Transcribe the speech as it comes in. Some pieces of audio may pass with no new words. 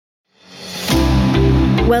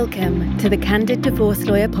Welcome to the Candid Divorce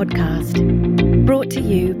Lawyer podcast, brought to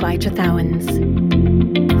you by Trethowens.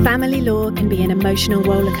 Family law can be an emotional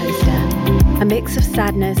rollercoaster, a mix of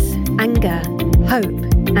sadness, anger,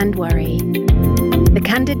 hope, and worry. The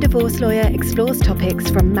Candid Divorce Lawyer explores topics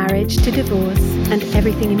from marriage to divorce and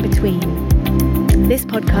everything in between. This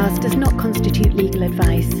podcast does not constitute legal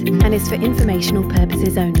advice and is for informational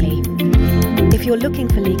purposes only. If you're looking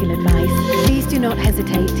for legal advice, please do not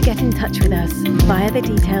hesitate to get in touch with us via the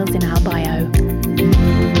details in our bio.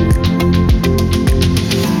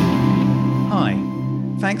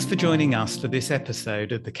 Hi, thanks for joining us for this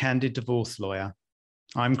episode of The Candid Divorce Lawyer.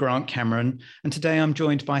 I'm Grant Cameron, and today I'm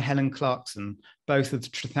joined by Helen Clarkson, both of the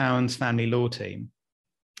Trethowens family law team.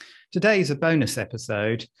 Today is a bonus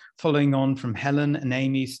episode following on from Helen and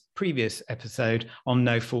Amy's previous episode on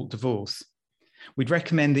no-fault divorce. We'd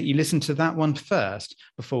recommend that you listen to that one first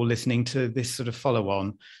before listening to this sort of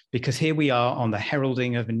follow-on, because here we are on the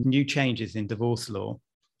heralding of new changes in divorce law.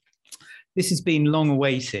 This has been long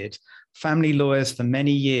awaited. Family lawyers for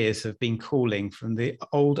many years have been calling from the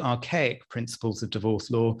old archaic principles of divorce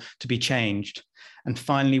law to be changed. And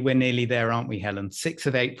finally, we're nearly there, aren't we, Helen? 6th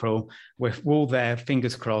of April, we're all there,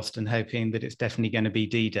 fingers crossed, and hoping that it's definitely going to be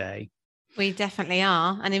D-Day. We definitely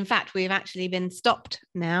are. And in fact, we've actually been stopped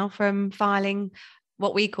now from filing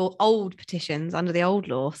what we call old petitions under the old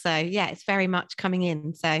law. So yeah, it's very much coming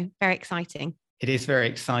in. So very exciting. It is very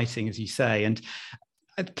exciting, as you say. And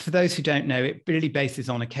for those who don't know, it really bases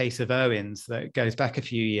on a case of Owens that goes back a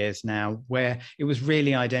few years now, where it was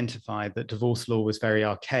really identified that divorce law was very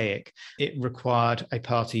archaic. It required a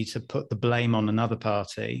party to put the blame on another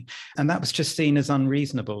party, and that was just seen as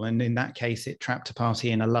unreasonable. And in that case, it trapped a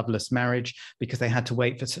party in a loveless marriage because they had to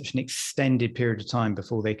wait for such an extended period of time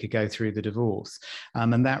before they could go through the divorce.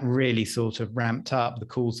 And that really sort of ramped up the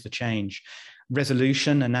calls for change.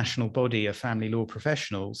 Resolution, a national body of family law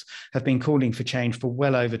professionals, have been calling for change for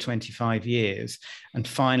well over 25 years. And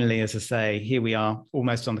finally, as I say, here we are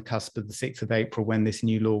almost on the cusp of the 6th of April when this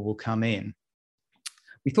new law will come in.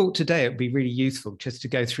 We thought today it would be really useful just to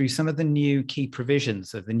go through some of the new key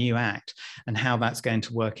provisions of the new Act and how that's going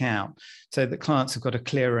to work out, so that clients have got a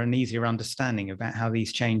clearer and easier understanding about how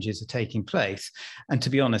these changes are taking place. And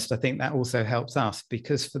to be honest, I think that also helps us,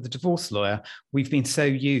 because for the divorce lawyer, we've been so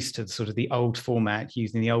used to sort of the old format,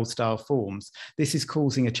 using the old style forms. This is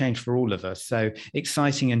causing a change for all of us. So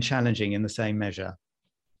exciting and challenging in the same measure.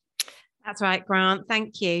 That's right, Grant.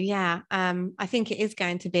 Thank you. Yeah, I think it is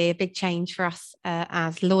going to be a big change for us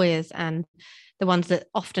as lawyers and the ones that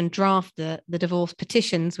often draft the divorce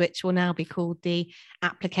petitions, which will now be called the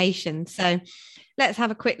application. So let's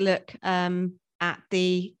have a quick look at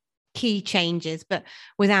the key changes, but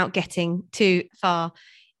without getting too far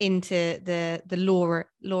into the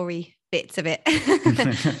law-y bits of it.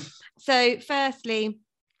 So firstly,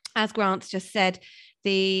 as Grant's just said,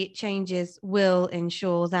 the changes will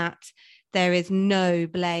ensure that there is no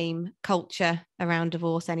blame culture around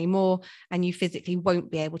divorce anymore, and you physically won't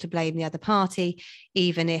be able to blame the other party,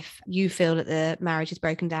 even if you feel that the marriage is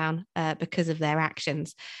broken down because of their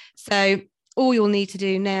actions. So all you'll need to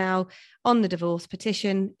do now on the divorce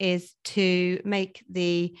petition is to make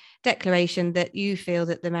the declaration that you feel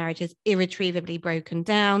that the marriage is irretrievably broken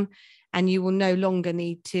down, and you will no longer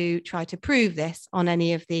need to try to prove this on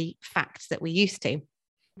any of the facts that we used to.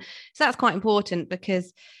 So that's quite important,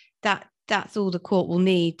 because that's all the court will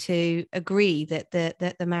need to agree that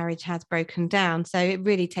the marriage has broken down. So it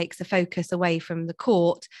really takes the focus away from the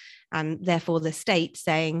court and therefore the state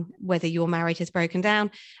saying whether your marriage has broken down,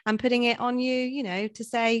 and putting it on you, to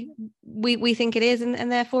say we think it is, and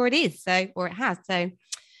therefore it is, so, or it has. So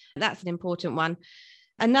that's an important one.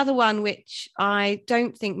 Another one which I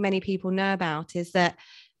don't think many people know about is that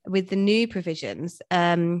with the new provisions,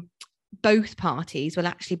 both parties will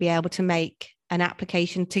actually be able to make an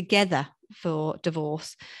application together for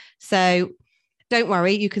divorce. So don't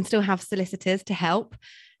worry, you can still have solicitors to help.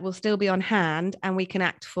 We'll still be on hand, and we can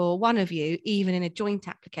act for one of you, even in a joint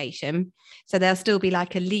application. So there'll still be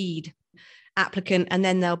like a lead applicant, and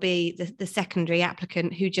then there'll be the secondary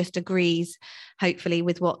applicant who just agrees, hopefully,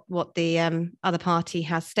 with what the other party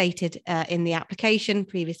has stated in the application,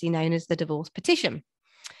 previously known as the divorce petition.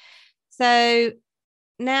 So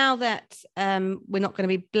now that we're not going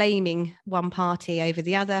to be blaming one party over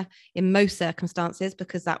the other in most circumstances,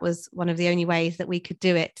 because that was one of the only ways that we could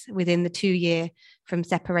do it within the 2-year from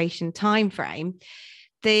separation timeframe,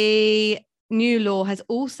 the new law has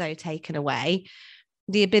also taken away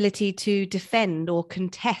the ability to defend or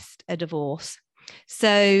contest a divorce.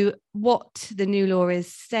 So what the new law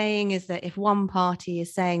is saying is that if one party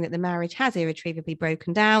is saying that the marriage has irretrievably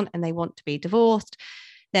broken down and they want to be divorced,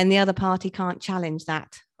 then the other party can't challenge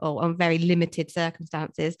that, or on very limited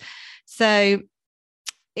circumstances. So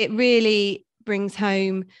it really brings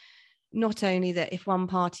home not only that if one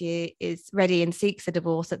party is ready and seeks a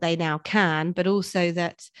divorce, that they now can, but also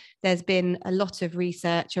that there's been a lot of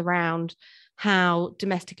research around how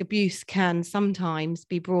domestic abuse can sometimes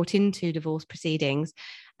be brought into divorce proceedings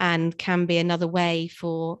and can be another way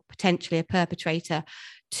for potentially a perpetrator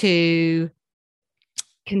to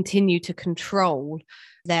continue to control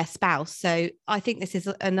their spouse. So I think this is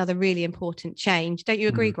another really important change. Don't you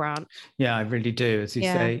agree, Grant? Yeah, I really do. As you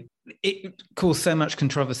say, it caused so much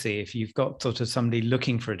controversy. If you've got sort of somebody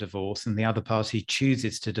looking for a divorce and the other party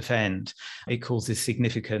chooses to defend, it causes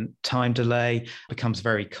significant time delay, becomes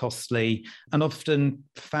very costly. And often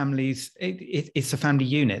families, it's a family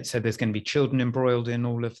unit. So there's going to be children embroiled in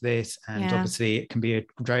all of this. And obviously it can be a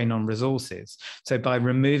drain on resources. So by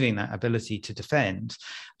removing that ability to defend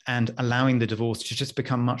and allowing the divorce to just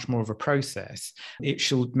become much more of a process, it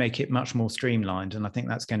should make it much more streamlined. And I think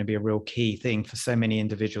that's going to be a real key thing for so many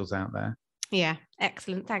individuals out there. Yeah,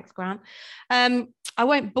 excellent. Thanks, Grant. I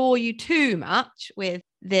won't bore you too much with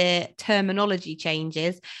the terminology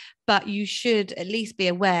changes, but you should at least be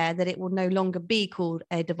aware that it will no longer be called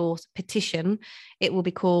a divorce petition. It will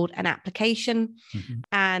be called an application. Mm-hmm.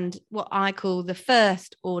 And what I call the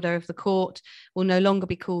first order of the court will no longer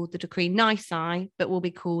be called the decree nisi, but will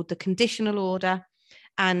be called the conditional order.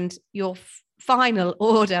 And your final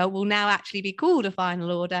order will now actually be called a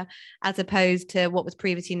final order, as opposed to what was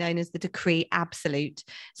previously known as the decree absolute.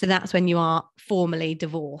 So that's when you are formally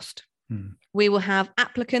divorced. We will have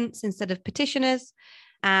applicants instead of petitioners,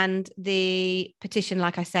 and the petition,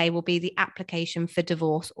 like I say, will be the application for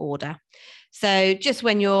divorce order. So just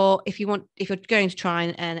when if you're going to try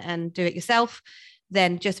and do it yourself,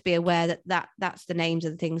 then just be aware that's the names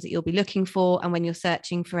of the things that you'll be looking for. And when you're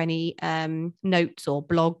searching for any notes or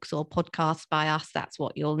blogs or podcasts by us, that's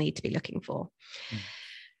what you'll need to be looking for.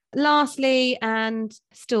 Lastly, and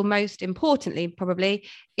still most importantly, probably,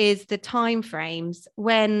 is the timeframes.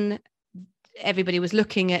 When everybody was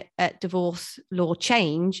looking at divorce law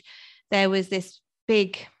change, there was this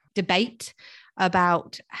big debate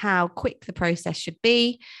about how quick the process should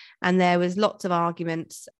be. And there was lots of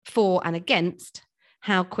arguments for and against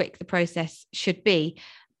how quick the process should be.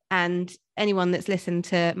 And anyone that's listened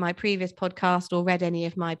to my previous podcast or read any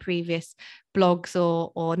of my previous blogs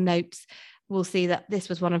or notes will see that this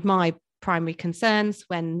was one of my primary concerns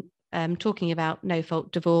when talking about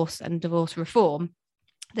no-fault divorce and divorce reform,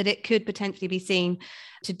 that it could potentially be seen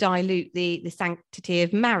to dilute the sanctity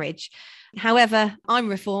of marriage. However, I'm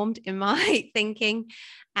reformed in my thinking,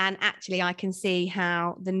 and actually I can see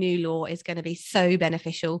how the new law is going to be so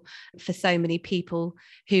beneficial for so many people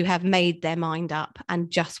who have made their mind up and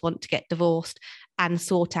just want to get divorced and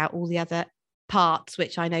sort out all the other parts,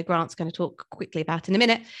 which I know Grant's going to talk quickly about in a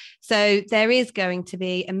minute. So there is going to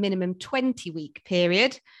be a minimum 20-week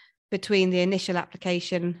period between the initial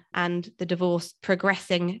application and the divorce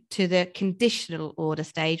progressing to the conditional order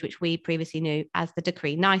stage, which we previously knew as the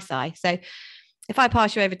decree nisi. So if I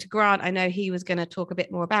pass you over to Grant, I know he was going to talk a bit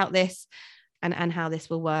more about this and how this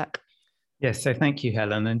will work. Yes, so thank you,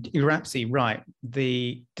 Helen. And you're absolutely right.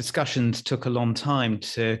 The discussions took a long time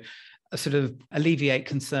to sort of alleviate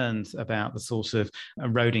concerns about the sort of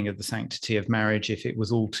eroding of the sanctity of marriage if it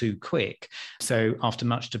was all too quick. So after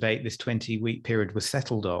much debate, this 20-week period was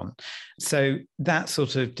settled on. So that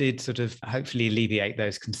did hopefully alleviate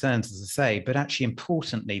those concerns, as I say. But actually,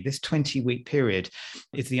 importantly, this 20-week period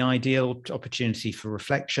is the ideal opportunity for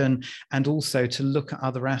reflection and also to look at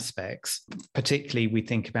other aspects. Particularly, we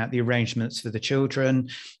think about the arrangements for the children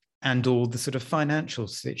and all the sort of financial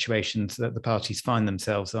situations that the parties find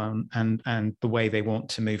themselves on and the way they want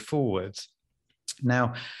to move forwards.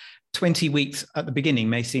 Now, 20 weeks at the beginning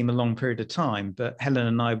may seem a long period of time, but Helen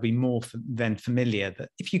and I will be more than familiar that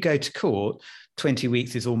if you go to court, 20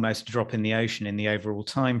 weeks is almost a drop in the ocean in the overall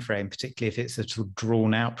time frame, particularly if it's a sort of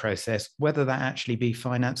drawn out process, whether that actually be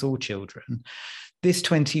finance or children. This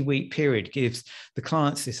 20-week period gives the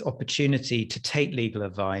clients this opportunity to take legal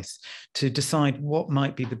advice, to decide what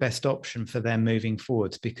might be the best option for them moving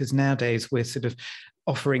forwards, because nowadays we're sort of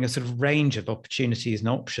offering a sort of range of opportunities and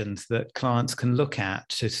options that clients can look at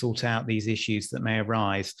to sort out these issues that may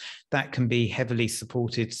arise. That can be heavily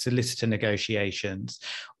supported solicitor negotiations.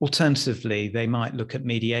 Alternatively, they might look at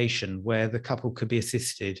mediation, where the couple could be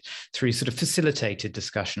assisted through sort of facilitated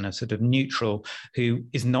discussion, a sort of neutral who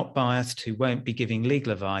is not biased, who won't be giving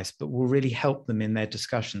legal advice, but will really help them in their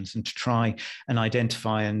discussions and to try and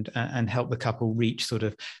identify and help the couple reach sort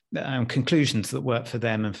of conclusions that work for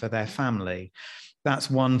them and for their family.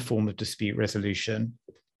 That's one form of dispute resolution.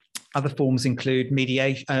 Other forms include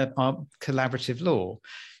mediation, collaborative law.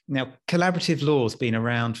 Now, collaborative law has been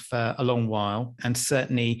around for a long while, and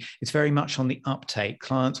certainly it's very much on the uptake.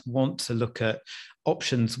 Clients want to look at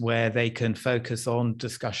options where they can focus on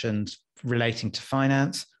discussions relating to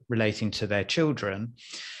finance, relating to their children,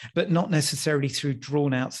 but not necessarily through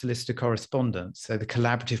drawn out solicitor correspondence. So the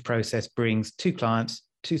collaborative process brings two clients,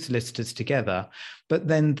 two solicitors together, but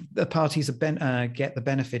then the parties get the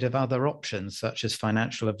benefit of other options such as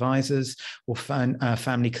financial advisors or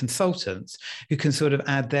family consultants who can sort of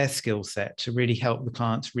add their skill set to really help the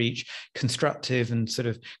clients reach constructive and sort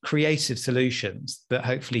of creative solutions that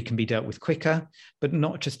hopefully can be dealt with quicker, but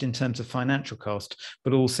not just in terms of financial cost,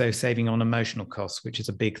 but also saving on emotional costs, which is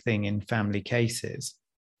a big thing in family cases.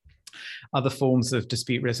 Other forms of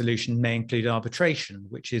dispute resolution may include arbitration,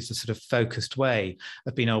 which is a sort of focused way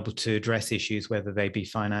of being able to address issues, whether they be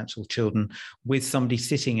financial children, with somebody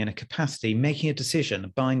sitting in a capacity, making a decision, a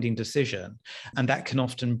binding decision. And that can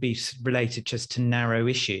often be related just to narrow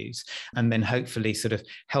issues, and then hopefully sort of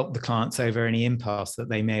help the clients over any impasse that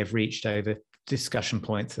they may have reached over discussion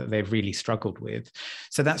points that they've really struggled with.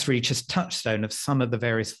 So that's really just touchstone of some of the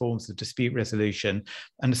various forms of dispute resolution.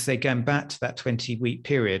 And as they going back to that 20-week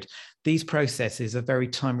period, these processes are very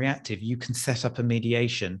time reactive. You can set up a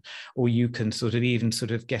mediation, or you can sort of even sort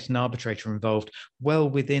of get an arbitrator involved well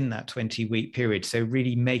within that 20-week period. So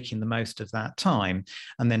really making the most of that time.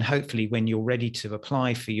 And then hopefully when you're ready to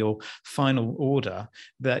apply for your final order,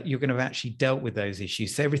 that you're going to have actually dealt with those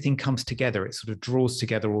issues. So everything comes together. It sort of draws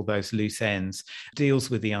together all those loose ends, deals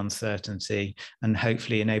with the uncertainty, and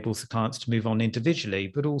hopefully enables the clients to move on individually,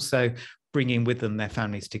 but also bringing with them their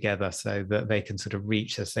families together so that they can sort of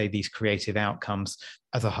reach, let's say, these creative outcomes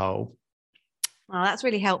as a whole. Well, that's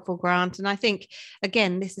really helpful, Grant. And I think,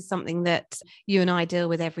 again, this is something that you and I deal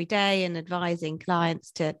with every day, and advising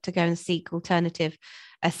clients to go and seek alternative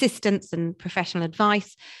assistance and professional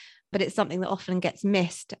advice. But it's something that often gets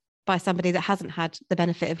missed by somebody that hasn't had the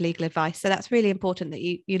benefit of legal advice. So that's really important that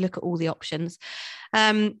you look at all the options.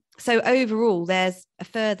 So overall, there's a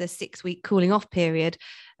further 6-week cooling off period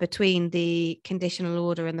between the conditional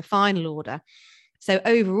order and the final order. So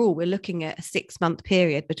overall, we're looking at a 6-month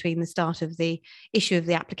period between the start of the issue of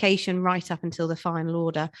the application right up until the final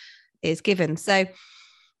order is given. So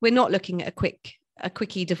we're not looking at a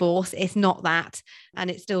quickie divorce. It's not that.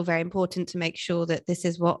 And it's still very important to make sure that this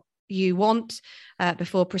is what you want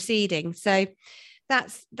before proceeding. So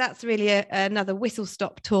that's really another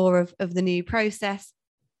whistle-stop tour of the new process.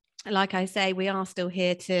 Like I say, we are still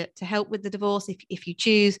here to help with the divorce if you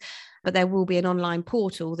choose, but there will be an online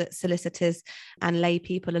portal that solicitors and lay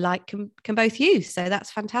people alike can both use. So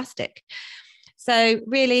that's fantastic. So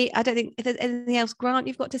really, I don't think if there's anything else, Grant,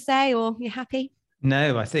 you've got to say, or you're happy?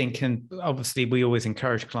 No, I think, and obviously we always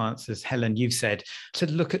encourage clients, as Helen, you've said, to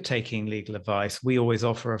look at taking legal advice. We always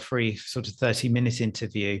offer a free sort of 30-minute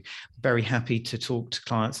interview. Very happy to talk to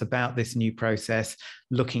clients about this new process,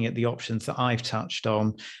 looking at the options that I've touched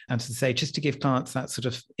on, and to say, just to give clients that sort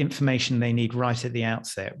of information they need right at the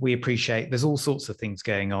outset. We appreciate there's all sorts of things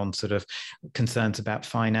going on, sort of concerns about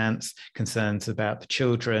finance, concerns about the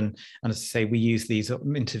children. And as I say, we use these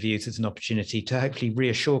interviews as an opportunity to hopefully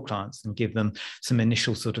reassure clients and give them some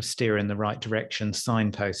initial sort of steer in the right direction,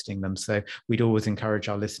 signposting them. So we'd always encourage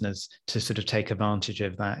our listeners to sort of take advantage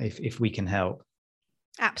of that if we can help.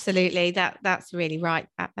 Absolutely. That's really right.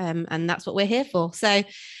 And that's what we're here for. So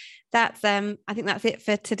that's I think that's it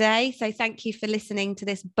for today. So thank you for listening to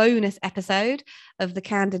this bonus episode of The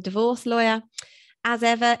Candid Divorce Lawyer. As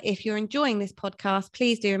ever, if you're enjoying this podcast,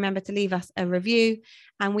 please do remember to leave us a review,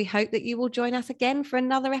 and we hope that you will join us again for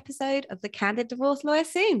another episode of The Candid Divorce Lawyer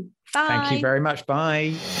soon. Bye. Thank you very much.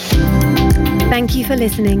 Bye. Thank you for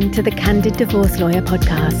listening to the Candid Divorce Lawyer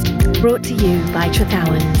podcast, brought to you by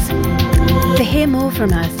Trethowens. To hear more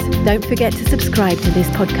from us, don't forget to subscribe to this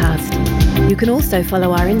podcast. You can also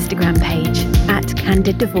follow our Instagram page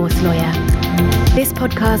 @Candid Divorce Lawyer. This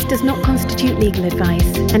podcast does not constitute legal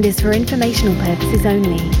advice and is for informational purposes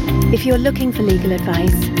only. If you're looking for legal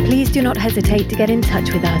advice, please do not hesitate to get in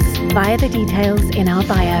touch with us via the details in our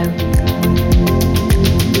bio.